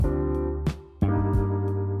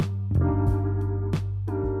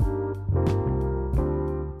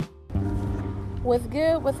What's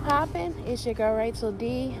good? What's poppin'? It's your girl Rachel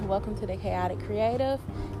D. Welcome to the Chaotic Creative,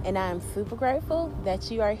 and I'm super grateful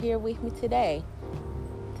that you are here with me today.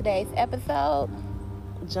 Today's episode,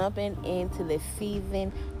 jumping into the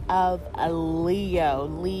season of Leo.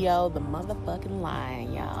 Leo, the motherfucking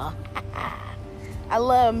lion, y'all. I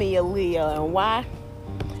love me a Leo, and why?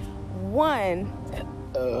 One,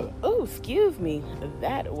 excuse me,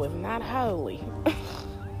 that was not holy.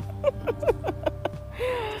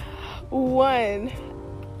 One,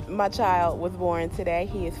 my child was born today.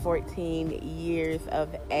 He is 14 years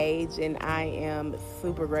of age, and I am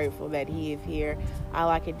super grateful that he is here. All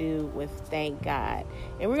I could do was thank God.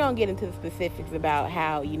 And we're going to get into the specifics about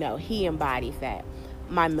how, he embodies that.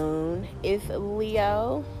 My moon is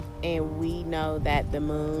Leo, and we know that the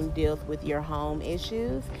moon deals with your home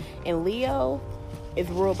issues. And Leo is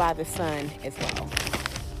ruled by the sun as well.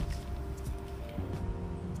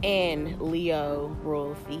 And Leo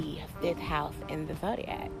rules the 5th house in the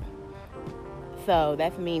zodiac. So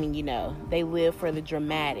that's meaning, they live for the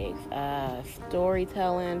dramatics,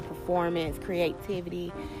 storytelling, performance,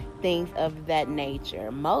 creativity, things of that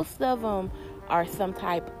nature. Most of them are some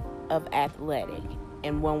type of athletic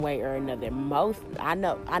in one way or another.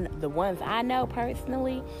 The ones I know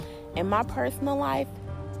personally, in my personal life,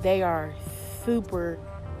 they are super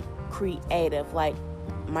creative, like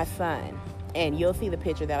my son. And you'll see the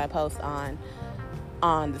picture that I post on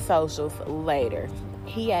the socials later.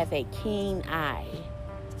 He has a keen eye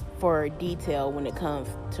for detail when it comes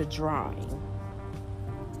to drawing.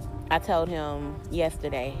 I told him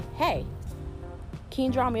yesterday, hey, can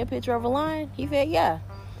you draw me a picture of a lion? He said, yeah.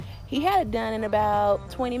 He had it done in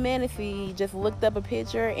about 20 minutes. He just looked up a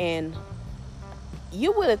picture, and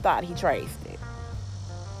you would have thought he traced it.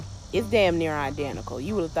 It's damn near identical.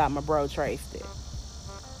 You would have thought my bro traced it.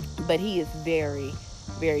 But he is very,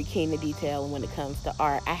 very keen to detail when it comes to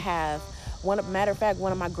art. I have, one of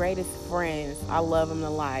my greatest friends, I love him to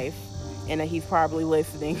life, and he's probably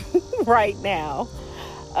listening right now.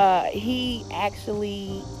 He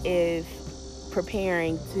actually is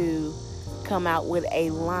preparing to come out with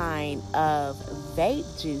a line of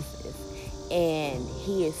vape juices. And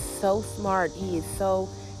he is so smart. He is so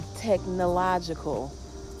technological.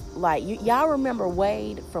 Like, y'all remember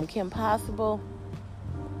Wade from Kim Possible?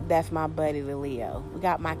 That's my buddy, the Leo. We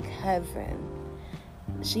got my cousin.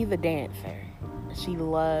 She's a dancer. She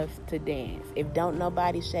loves to dance. If don't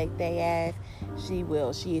nobody shake their ass, she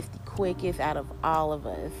will. She is the quickest out of all of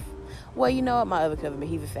us. Well, you know what? My other cousin,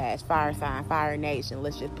 he's a Sag. Fire sign, Fire Nation.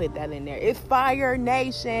 Let's just put that in there. It's Fire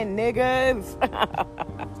Nation, niggas.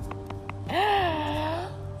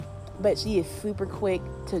 But she is super quick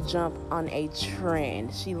to jump on a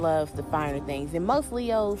trend. She loves the finer things. And most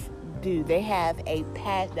Leos do. They have a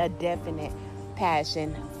definite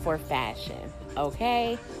passion for fashion,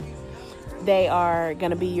 okay? They are going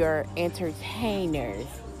to be your entertainers.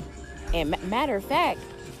 And matter of fact,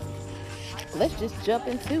 let's just jump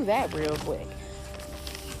into that real quick.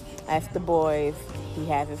 That's the boys. He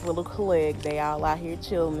has his little clique. They all out here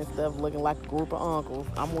chilling and stuff, looking like a group of uncles.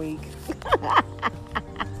 I'm weak.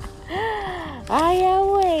 I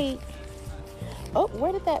am weak. Oh,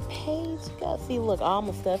 where did that page go? See, look, all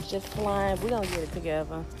my stuff's just flying. We're going to get it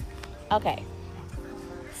together. Okay.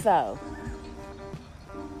 So,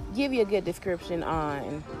 give you a good description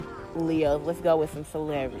on Leo. Let's go with some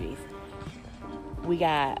celebrities. We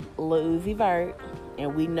got Lil Uzi Vert,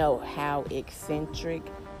 and we know how eccentric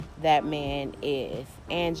that man is.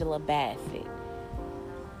 Angela Bassett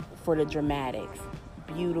for the dramatics.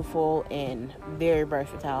 Beautiful and very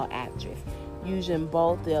versatile actress. Usain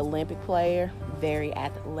Bolt, the Olympic player, very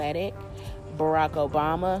athletic. Barack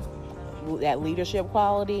Obama, that leadership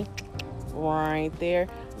quality, right there.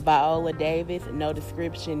 Viola Davis, no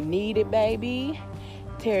description needed, baby.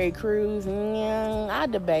 Terry Crews, I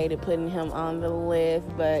debated putting him on the list,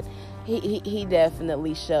 but he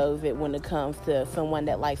definitely shows it when it comes to someone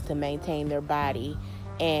that likes to maintain their body.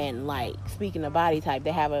 And, like, speaking of body type,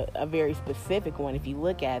 they have a very specific one if you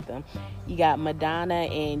look at them. You got Madonna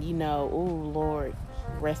and, Lord,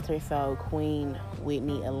 rest her soul, Queen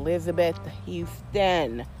Whitney Elizabeth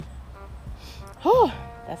Houston. Whew,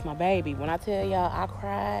 that's my baby. When I tell y'all I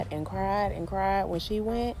cried and cried and cried when she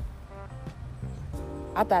went,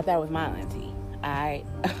 I thought that was my auntie. All right.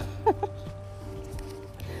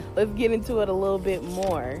 Let's get into it a little bit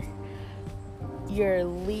more. Your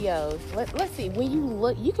Leos, let's see, when you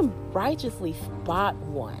look, you can righteously spot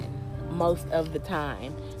one most of the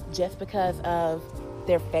time just because of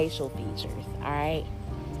their facial features, all right?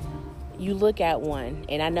 You look at one,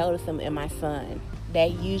 and I notice them in my son. They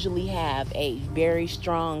usually have a very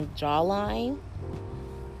strong jawline,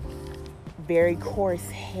 very coarse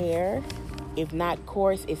hair, if not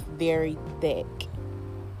coarse, it's very thick.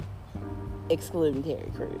 Excluding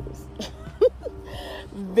Terry Crews.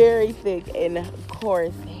 Very thick and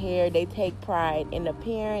coarse hair. They take pride in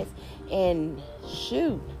appearance, and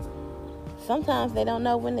shoot, sometimes they don't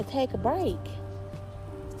know when to take a break.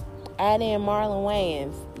 Add in Marlon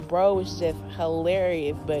Wayans. Bro is just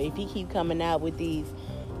hilarious, but if he keep coming out with these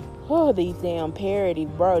damn parodies,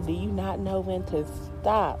 bro, do you not know when to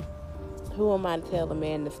stop? Who am I to tell the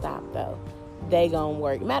man to stop, though? They gonna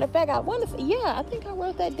work. Matter of fact, I think I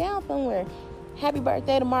wrote that down somewhere. Happy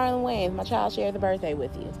birthday to Marlon Wayans. My child shares a birthday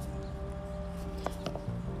with you.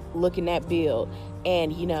 Looking at build.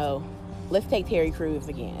 And, let's take Terry Crews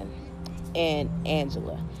again. And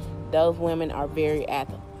Angela. Those women are very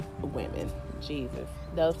women. Jesus.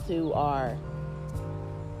 Those two are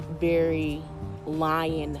very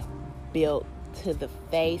lion built to the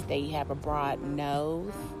face. They have a broad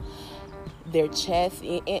nose. Their chest,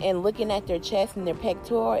 and looking at their chest and their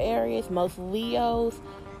pectoral areas, most Leos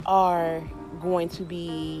are going to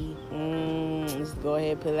be, let's go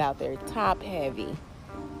ahead and put it out there, top heavy.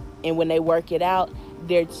 And when they work it out,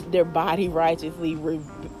 their body righteously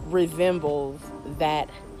resembles that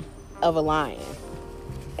of a lion.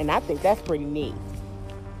 And I think that's pretty neat.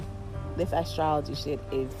 This astrology shit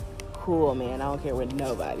is cool, man. I don't care what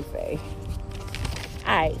nobody say.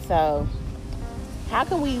 Alright, so how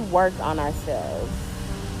can we work on ourselves?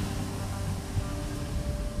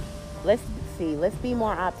 Let's be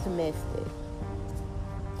more optimistic.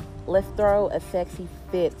 Let's throw a sexy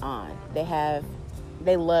fit on.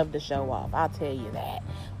 They love to show off. I'll tell you that.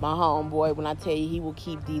 My homeboy, when I tell you, he will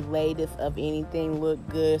keep the latest of anything, look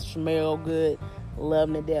good, smell good, love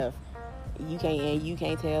him to death. You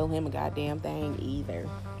can't tell him a goddamn thing either.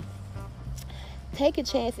 Take a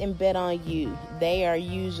chance and bet on you. They are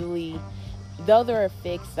usually, though they're a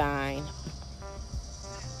fixed sign,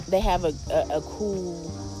 they have a cool,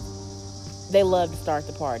 they love to start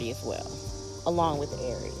the party as well, along with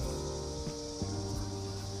Aries.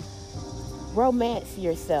 Romance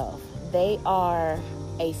yourself. They are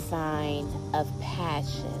a sign of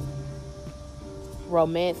passion.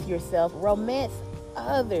 Romance yourself. Romance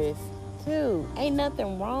others too. Ain't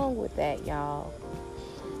nothing wrong with that, y'all.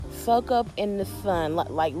 Soak up in the sun,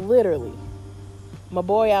 like literally. My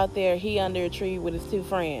boy out there, he under a tree with his two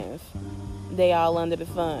friends. They all under the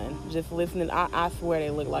sun, just listening. I swear they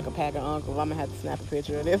look like a pack of uncles. I'm gonna have to snap a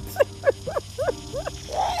picture of this.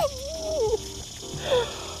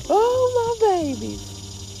 Oh, my baby.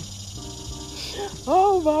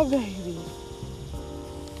 Oh, my baby.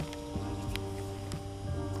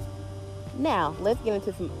 Now, let's get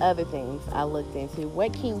into some other things I looked into.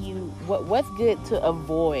 What's good to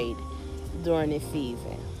avoid during this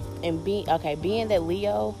season? And being that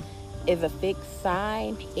Leo is a fixed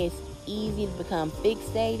sign, it's easy to become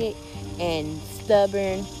fixated and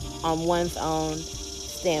stubborn on one's own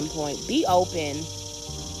standpoint. Be open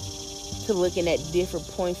to looking at different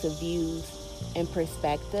points of views and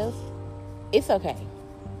perspectives. It's okay.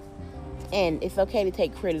 And it's okay to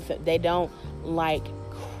take criticism. They don't like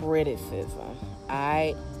criticism.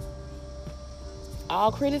 Alright?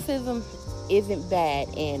 All criticism isn't bad.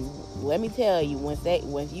 And let me tell you, once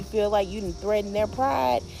you feel like you done threaten their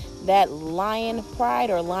pride, that lion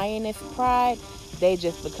pride or lioness pride, they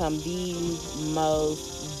just become the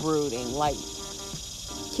most brooding. Like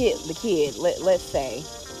the kid, let's say,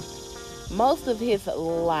 most of his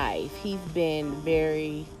life he's been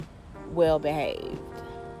very well behaved,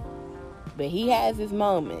 but he has his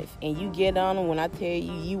moments, and you get on him. When I tell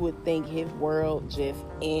you, you would think his world just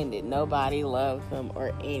ended, nobody loves him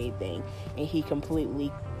or anything, and he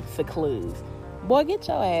completely secludes. Boy, get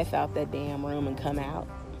your ass out that damn room and come out.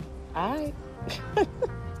 Alright.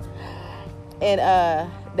 And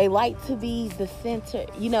they like to be the center,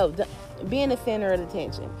 being the center of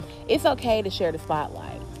attention. It's okay to share the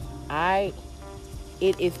spotlight. Alright?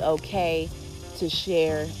 It is okay to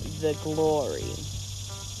share the glory.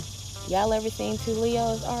 Y'all ever seen two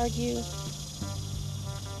Leos argue?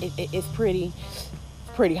 It's pretty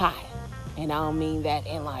hot. And I don't mean that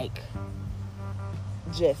in like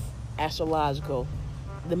just astrological.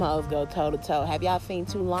 The hoes go toe to toe. Have y'all seen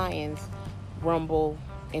two lions rumble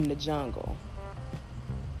in the jungle?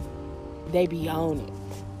 They be on it.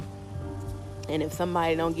 And if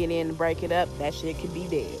somebody don't get in and break it up, that shit could be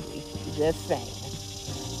deadly. Just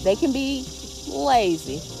saying. They can be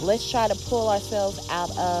lazy. Let's try to pull ourselves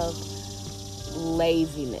out of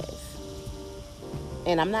laziness.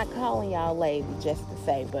 And I'm not calling y'all lazy just to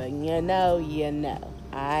say, but you know.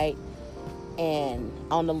 Alright? And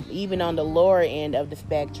even on the lower end of the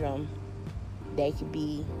spectrum, they could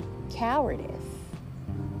be cowardice.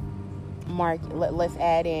 let's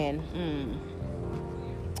add in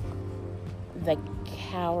the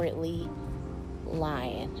Cowardly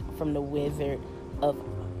Lion from the Wizard of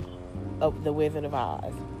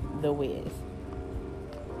Oz, The Wiz.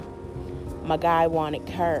 My guy wanted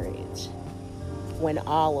courage when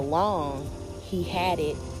all along he had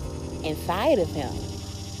it inside of him.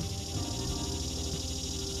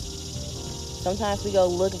 Sometimes we go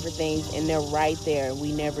looking for things and they're right there.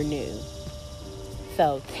 We never knew.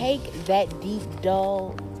 So take that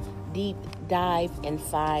deep dive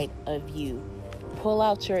inside of you. Pull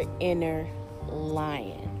out your inner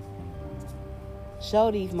lion.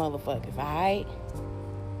 Show these motherfuckers, alright?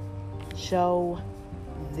 Show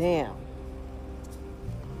them.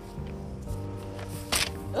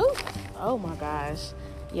 Ooh, oh my gosh.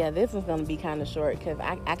 Yeah, this one's going to be kind of short because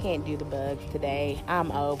I can't do the bugs today.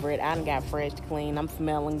 I'm over it. I done got fresh clean. I'm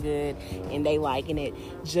smelling good. And they liking it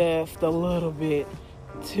just a little bit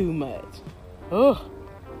too much. Ugh.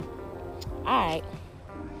 Alright.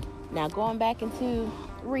 Now going back into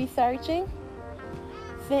researching.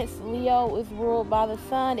 Since Leo is ruled by the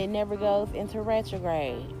sun, it never goes into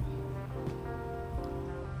retrograde.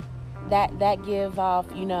 That gives off,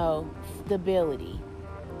 stability.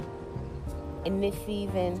 In this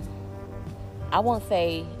season, I won't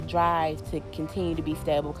say drive to continue to be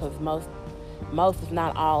stable because most, if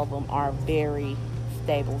not all of them, are very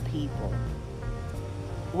stable people.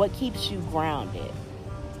 What keeps you grounded?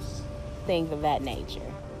 Things of that nature.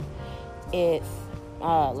 It's,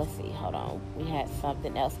 let's see, hold on. We had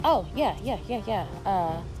something else. Oh, yeah.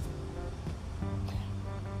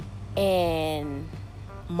 In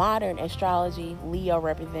modern astrology, Leo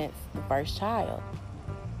represents the first child.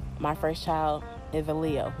 My first child is a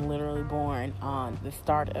Leo, literally born on the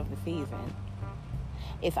start of the season.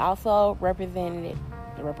 It's also represented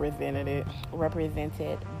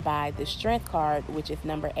by the Strength card, which is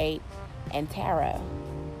number 8, and Tarot.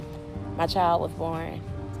 My child was born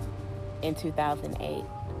in 2008,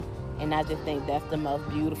 and I just think that's the most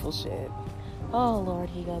beautiful shit. Oh, Lord,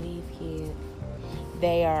 here go these kids.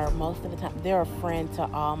 They are, most of the time, they're a friend to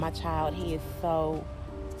all. My child, he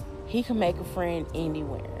can make a friend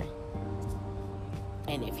anywhere.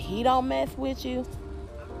 And if he don't mess with you,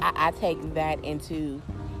 I take that into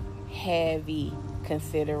heavy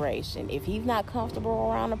consideration. If he's not comfortable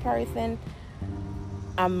around a person,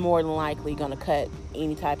 I'm more than likely going to cut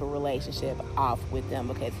any type of relationship off with them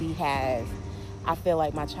because I feel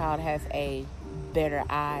like my child has a better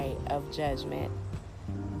eye of judgment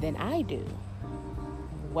than I do.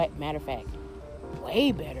 Matter of fact,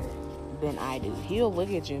 way better than I do. He'll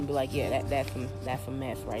look at you and be like, yeah, that's a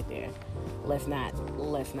mess right there. Let's not do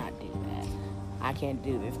that. I can't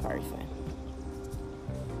do this person.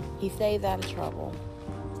 He stays out of trouble.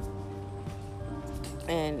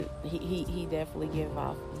 And he definitely gives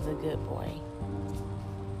off the good boy.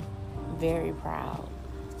 Very proud.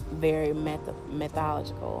 Very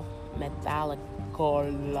methodical.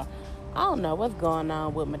 I don't know what's going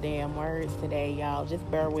on with my damn words today, y'all. Just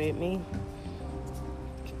bear with me.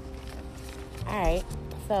 Alright,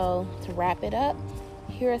 so to wrap it up,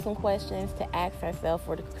 here are some questions to ask ourselves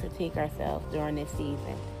or to critique ourselves during this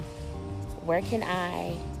season. Where can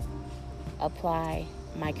I apply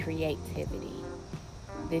my creativity?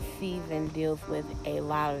 This season deals with a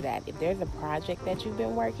lot of that. If there's a project that you've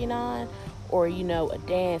been working on, or a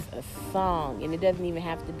dance, a song, and it doesn't even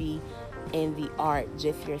have to be in the art,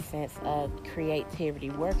 just your sense of creativity,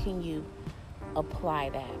 where can you apply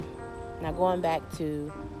that? Now going back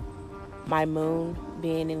to my moon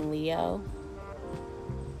being in Leo,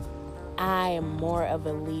 I am more of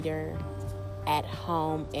a leader at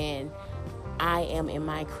home, and I am in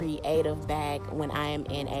my creative bag when I am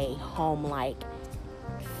in a home-like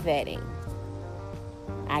setting.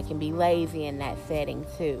 I can be lazy in that setting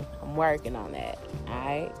too. I'm working on that.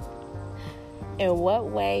 Alright? In what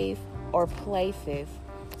ways or places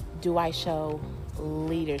do I show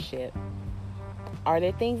leadership? Are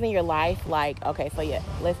there things in your life like, okay, so yeah,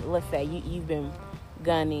 let's say you've been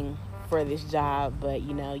gunning for this job, but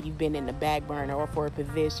you've been in the back burner or for a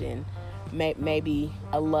position, maybe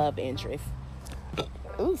a love interest.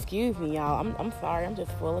 Ooh, excuse me, y'all. I'm sorry. I'm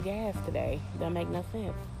just full of gas today. Don't make no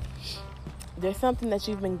sense. There's something that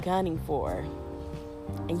you've been gunning for,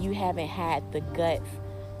 and you haven't had the guts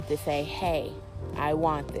to say, hey, I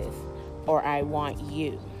want this, or I want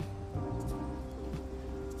you.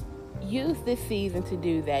 Use this season to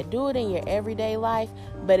do that. Do it in your everyday life,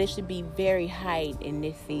 but it should be very height in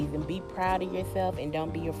this season. Be proud of yourself and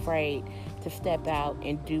don't be afraid to step out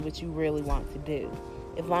and do what you really want to do.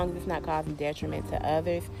 As long as it's not causing detriment to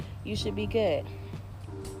others, you should be good.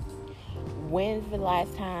 When's the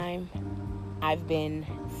last time I've been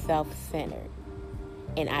self-centered.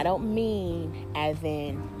 And I don't mean as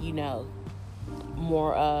in,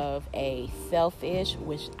 more of a selfish,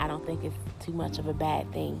 which I don't think is too much of a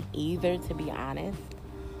bad thing either, to be honest.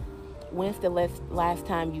 When's the last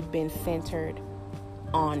time you've been centered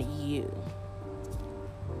on you?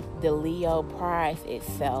 The Leo prides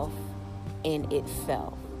itself in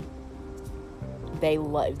itself. They're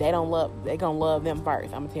gonna love them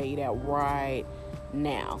first. I'm gonna tell you that right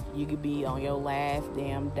now. You could be on your last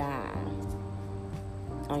damn dime,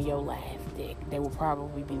 on your last dick. They will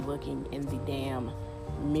probably be looking in the damn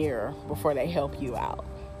mirror before they help you out.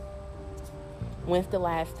 When's the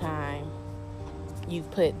last time you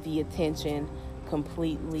put the attention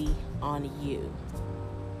completely on you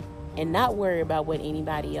and not worry about what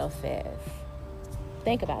anybody else says?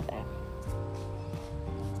 Think about that.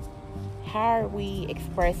 How are we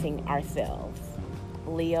expressing ourselves?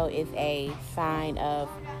 Leo is a sign of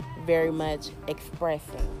very much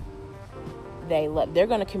expressing. They're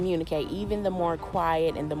going to communicate. Even the more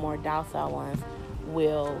quiet and the more docile ones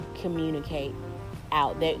will communicate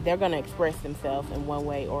out. They're going to express themselves in one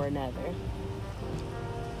way or another.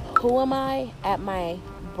 Who am I at my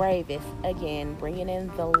bravest? Again, bringing in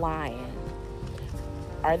the lion.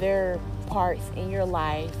 Are there parts in your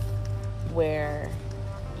life where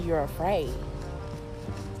you're afraid?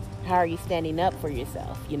 How are you standing up for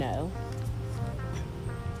yourself,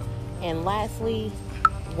 And lastly,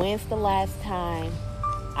 when's the last time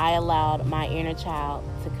I allowed my inner child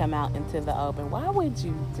to come out into the open? Why would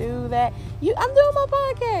you do that? I'm doing my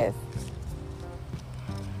podcast.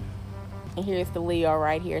 And here's the Leo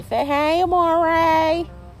right here. Say, hey, Amore. Hi.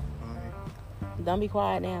 Don't be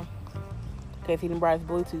quiet now. Because he done brought his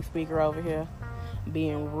Bluetooth speaker over here,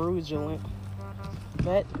 being rudulant.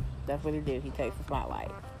 But that's what he do. He takes the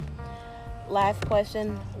spotlight. Last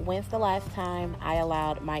question. When's the last time I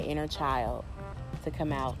allowed my inner child to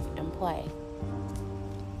come out and play?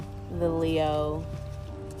 The Leo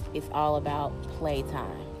is all about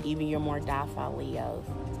playtime. Even your more docile Leos,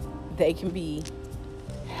 they can be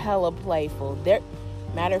hella playful.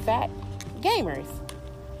 Matter of fact, gamers.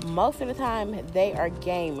 Most of the time, they are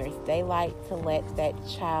gamers. They like to let that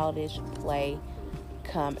childish play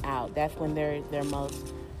come out. That's when they're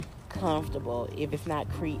most comfortable. If it's not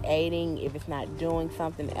creating, if it's not doing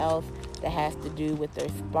something else that has to do with their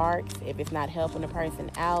sparks, if it's not helping a person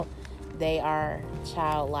out, they are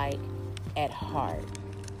childlike at heart.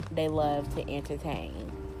 They love to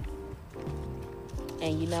entertain.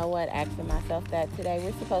 And you know what? Asking myself that today,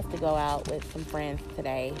 we're supposed to go out with some friends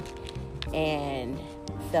today and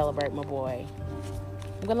celebrate my boy.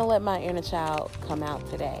 I'm going to let my inner child come out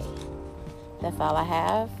today. That's all I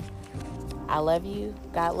have. I love you.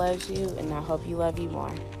 God loves you. And I hope you love you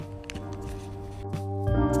more.